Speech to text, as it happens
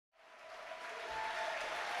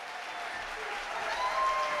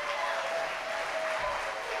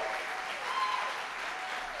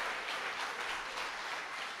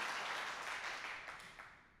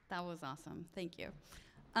was awesome. Thank you.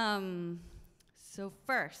 So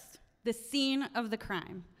first, the scene of the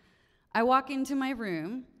crime. I walk into my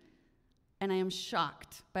room, and I am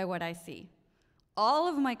shocked by what I see. All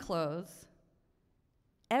of my clothes,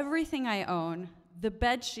 everything I own, the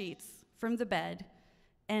bed sheets from the bed,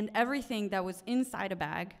 and everything that was inside a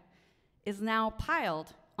bag is now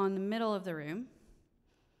piled on the middle of the room,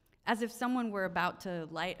 as if someone were about to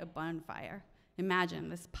light a bonfire. Imagine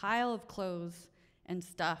this pile of clothes and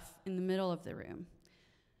stuff in the middle of the room.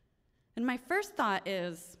 And my first thought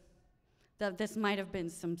is that this might have been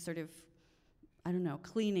some sort of, I don't know,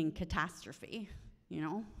 cleaning catastrophe, you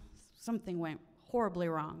know? Something went horribly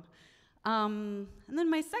wrong. And then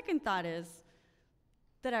my second thought is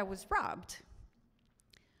that I was robbed.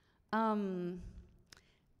 And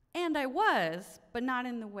I was, but not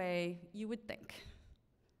in the way you would think.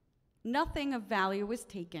 Nothing of value was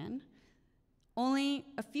taken. Only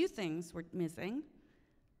a few things were missing.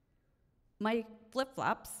 My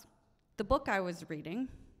flip-flops, the book I was reading,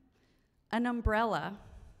 an umbrella,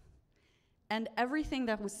 and everything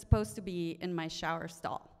that was supposed to be in my shower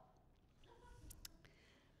stall.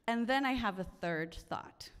 And then I have a third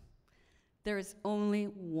thought. There is only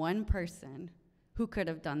one person who could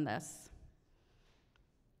have done this.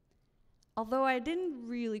 Although I didn't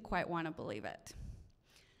really quite want to believe it.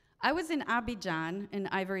 I was in Abidjan in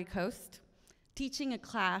Ivory Coast, teaching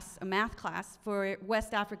a math class for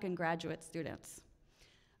West African graduate students.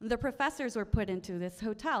 The professors were put into this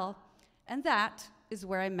hotel, and that is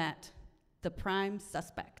where I met the prime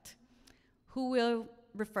suspect, who we'll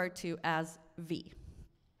refer to as V.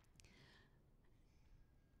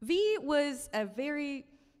 V was a very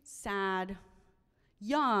sad,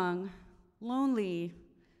 young, lonely,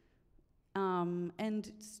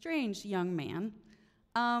 and strange young man.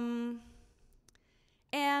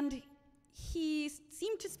 And he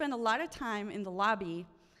seemed to spend a lot of time in the lobby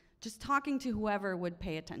just talking to whoever would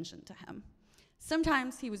pay attention to him.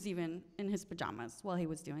 Sometimes he was even in his pajamas while he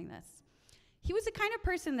was doing this. He was the kind of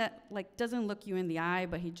person that doesn't look you in the eye,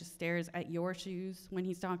 but he just stares at your shoes when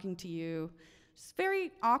he's talking to you. Just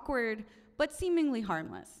very awkward, but seemingly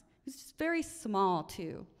harmless. He's just very small,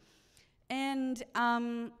 too. And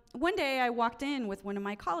one day I walked in with one of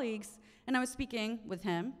my colleagues, and I was speaking with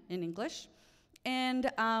him in English,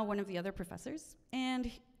 and one of the other professors,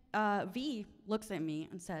 and V looks at me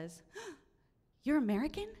and says, "You're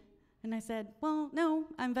American?" And I said, "Well, no,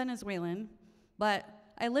 I'm Venezuelan,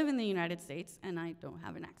 but I live in the United States, and I don't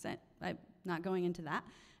have an accent. I'm not going into that."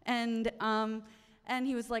 And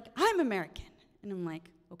he was like, "I'm American." And I'm like,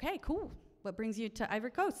 "Okay, cool. What brings you to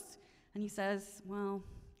Ivory Coast?" And he says, "Well,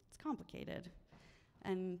 it's complicated."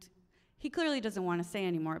 And he clearly doesn't want to say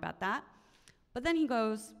any more about that. But then he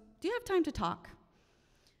goes, "Do you have time to talk?"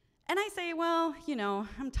 And I say, "Well, you know,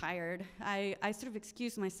 I'm tired." I sort of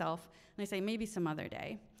excuse myself, and I say, "Maybe some other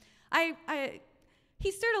day."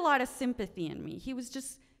 He stirred a lot of sympathy in me.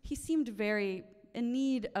 He seemed very in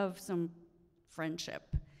need of some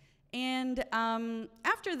friendship. And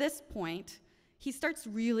after this point, he starts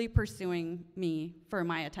really pursuing me for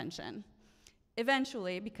my attention.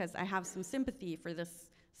 Eventually, because I have some sympathy for this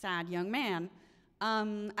sad young man,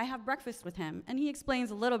 I have breakfast with him, and he explains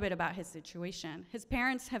a little bit about his situation. His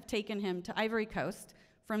parents have taken him to Ivory Coast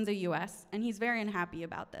from the US, and he's very unhappy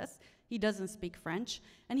about this. He doesn't speak French,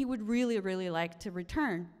 and he would really, really like to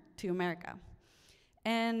return to America.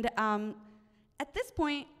 And at this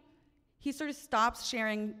point, he sort of stops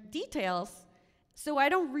sharing details, so I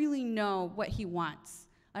don't really know what he wants.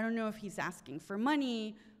 I don't know if he's asking for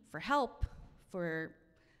money, for help, for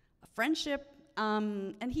a friendship,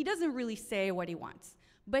 and he doesn't really say what he wants.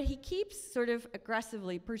 But he keeps sort of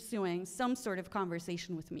aggressively pursuing some sort of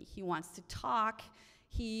conversation with me. He wants to talk,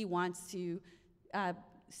 he wants to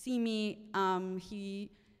see me, he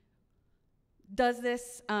does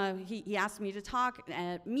this, he asks me to talk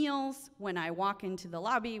at meals when I walk into the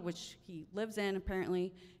lobby, which he lives in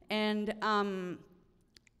apparently, and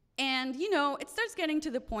you know, it starts getting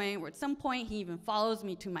to the point where at some point he even follows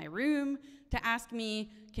me to my room to ask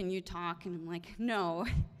me, "Can you talk?" And I'm like, "No,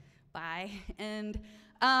 bye." And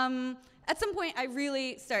at some point I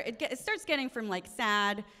really it starts getting from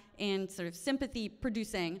sad and sort of sympathy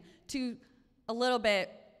producing to a little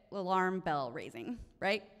bit alarm bell raising,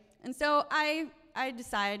 right? And so I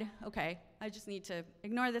decide, okay, I just need to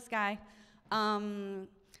ignore this guy. I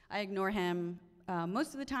ignore him.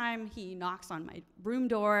 Most of the time, he knocks on my room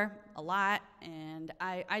door a lot, and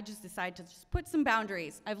I just decide to just put some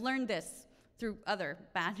boundaries. I've learned this through other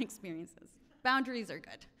bad experiences. Boundaries are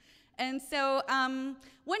good. And so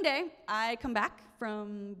one day, I come back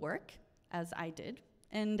from work, as I did,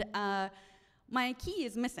 and my key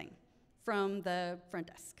is missing from the front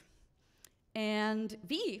desk. And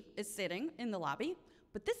V is sitting in the lobby,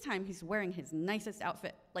 but this time he's wearing his nicest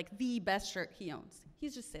outfit, like the best shirt he owns.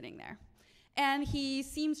 He's just sitting there. And he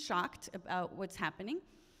seems shocked about what's happening.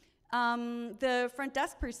 The front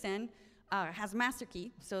desk person has a master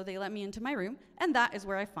key, so they let me into my room, and that is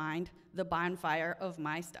where I find the bonfire of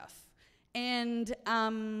my stuff. And I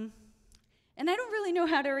don't really know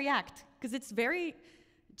how to react, because it's very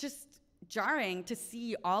just jarring to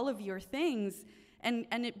see all of your things and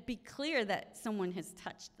it be clear that someone has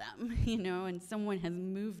touched them, and someone has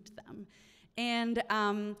moved them. And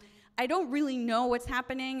I don't really know what's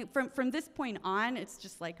happening. From this point on, it's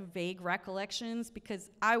just like vague recollections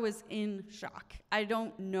because I was in shock. I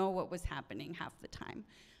don't know what was happening half the time.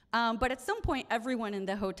 But at some point, everyone in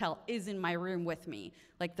the hotel is in my room with me.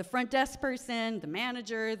 Like the front desk person, the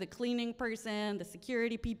manager, the cleaning person, the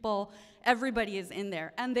security people, everybody is in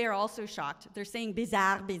there. And they're also shocked. They're saying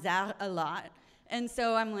bizarre, bizarre a lot. And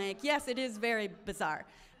so I'm like, yes, it is very bizarre.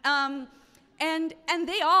 And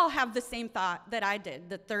they all have the same thought that I did,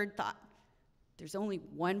 the third thought. There's only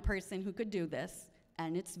one person who could do this,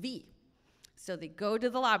 and it's V. So they go to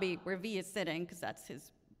the lobby where V is sitting, because that's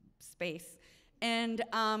his space. And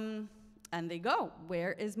they go,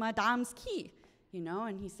 where is Madame's key?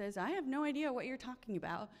 And he says, I have no idea what you're talking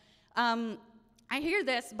about. I hear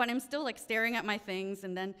this, but I'm still like staring at my things,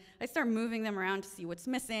 and then I start moving them around to see what's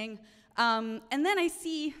missing. And then I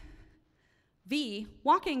see V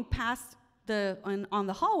walking past on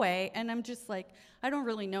the hallway, and I'm just like, I don't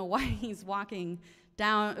really know why he's walking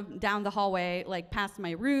down the hallway, like past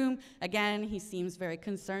my room. Again, he seems very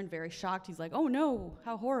concerned, very shocked. He's like, oh no,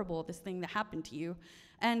 how horrible, this thing that happened to you.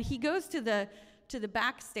 And he goes to the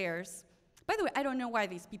back stairs. By the way, I don't know why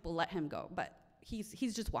these people let him go, but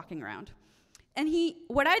he's just walking around. And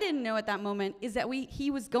what I didn't know at that moment is that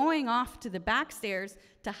he was going off to the back stairs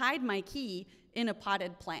to hide my key in a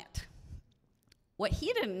potted plant. What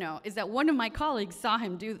he didn't know is that one of my colleagues saw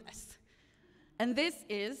him do this. And this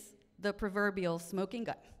is the proverbial smoking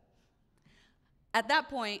gun. At that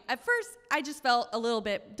point, at first, I just felt a little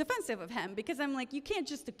bit defensive of him because I'm like, you can't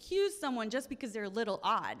just accuse someone just because they're a little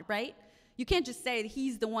odd, right? You can't just say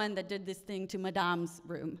he's the one that did this thing to Madame's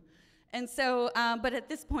room. And so, but at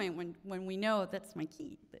this point, when we know that's my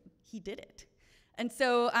key, that he did it. And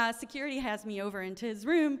so security has me over into his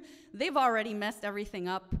room. They've already messed everything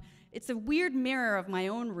up. It's a weird mirror of my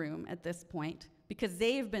own room at this point because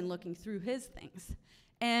they've been looking through his things.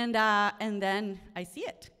 And then I see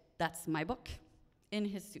it. That's my book in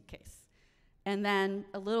his suitcase. And then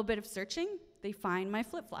a little bit of searching, they find my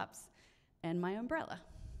flip-flops and my umbrella.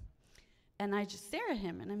 And I just stare at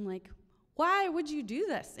him, and I'm like, why would you do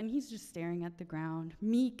this? And he's just staring at the ground,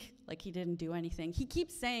 meek, like he didn't do anything. He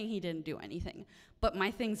keeps saying he didn't do anything, but my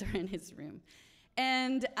things are in his room.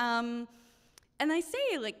 And I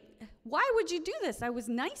say, like, why would you do this? I was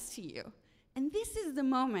nice to you. And this is the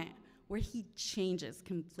moment where he changes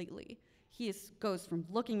completely. He goes from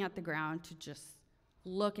looking at the ground to just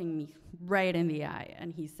looking me right in the eye,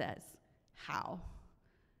 and he says, how?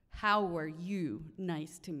 How were you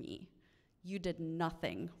nice to me? You did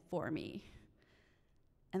nothing for me.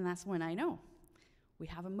 And that's when I know we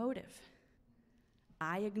have a motive.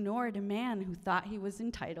 I ignored a man who thought he was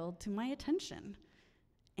entitled to my attention,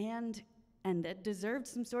 and it deserved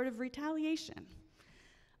some sort of retaliation.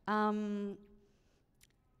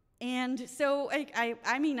 And so, I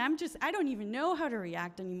don't even know how to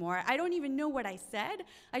react anymore. I don't even know what I said.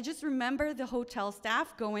 I just remember the hotel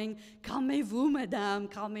staff going, "Calmez-vous, madame,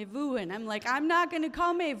 calmez-vous." And I'm like, I'm not gonna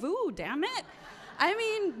calmez-vous, damn it. I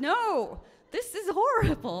mean, no, this is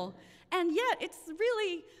horrible. And yet, it's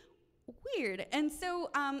really weird. And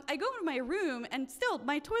so I go to my room, and still,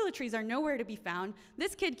 my toiletries are nowhere to be found.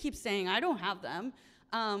 This kid keeps saying, I don't have them.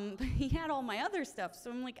 He had all my other stuff,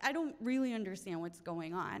 so I'm like, I don't really understand what's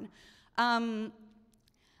going on.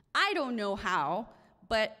 I don't know how,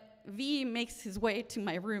 but V makes his way to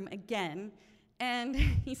my room again, and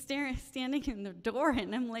he's standing in the door,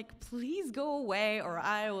 and I'm like, please go away or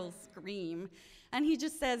I will scream. And he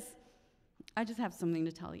just says, I just have something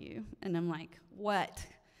to tell you. And I'm like, what?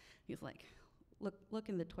 He's like, look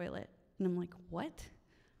in the toilet. And I'm like, what?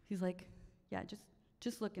 He's like, yeah,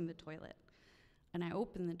 just look in the toilet. And I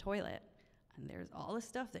open the toilet, and there's all the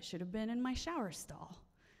stuff that should have been in my shower stall.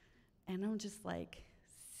 And I'm just like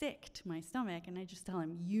sick to my stomach, and I just tell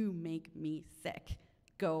him, you make me sick.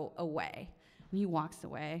 Go away. And he walks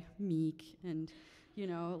away, meek, and,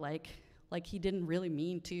 like he didn't really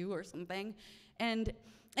mean to or something. And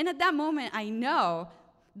at that moment, I know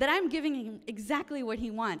that I'm giving him exactly what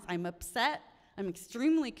he wants. I'm upset, I'm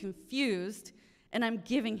extremely confused, and I'm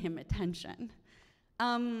giving him attention.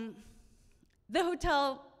 The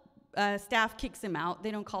hotel staff kicks him out.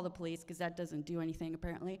 They don't call the police because that doesn't do anything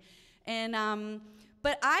apparently. And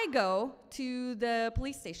but I go to the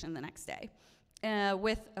police station the next day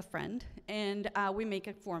with a friend, and we make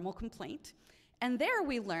a formal complaint. And there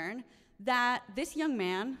we learn that this young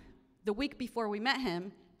man, the week before we met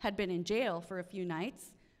him, had been in jail for a few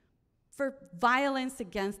nights for violence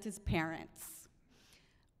against his parents.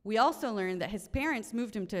 We also learned that his parents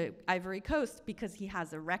moved him to Ivory Coast because he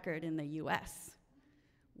has a record in the US.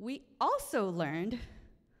 We also learned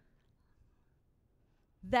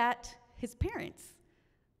that his parents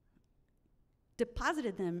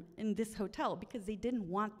deposited them in this hotel because they didn't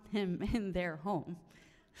want him in their home.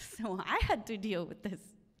 So I had to deal with this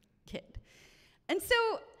kid. And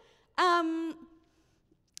so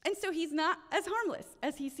he's not as harmless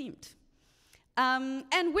as he seemed.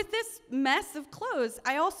 And with this mess of clothes,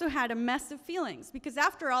 I also had a mess of feelings, because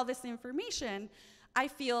after all this information, I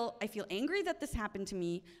feel angry that this happened to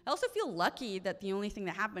me. I also feel lucky that the only thing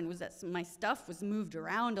that happened was that my stuff was moved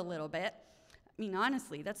around a little bit. I mean,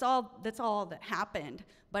 honestly, that's all that happened.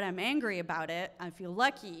 But I'm angry about it. I feel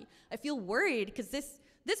lucky. I feel worried because this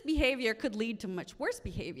behavior could lead to much worse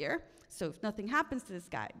behavior. So if nothing happens to this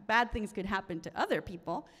guy, bad things could happen to other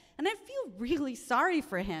people. And I feel really sorry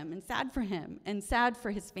for him and sad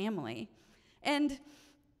for his family. And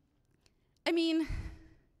I mean,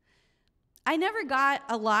 I never got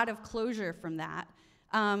a lot of closure from that.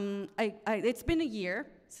 It's been a year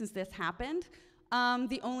since this happened.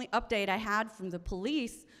 The only update I had from the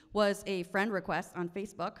police was a friend request on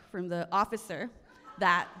Facebook from the officer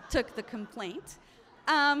that took the complaint.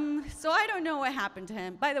 So I don't know what happened to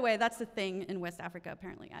him. By the way, that's the thing in West Africa,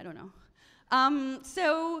 apparently. I don't know.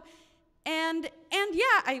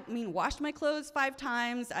 Yeah, I mean, washed my clothes 5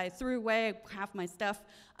 times. I threw away half my stuff.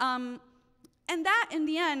 And that, in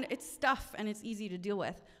the end, it's stuff and it's easy to deal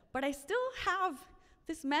with. But I still have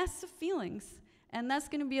this mess of feelings, and that's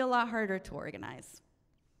going to be a lot harder to organize.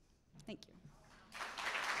 Thank you.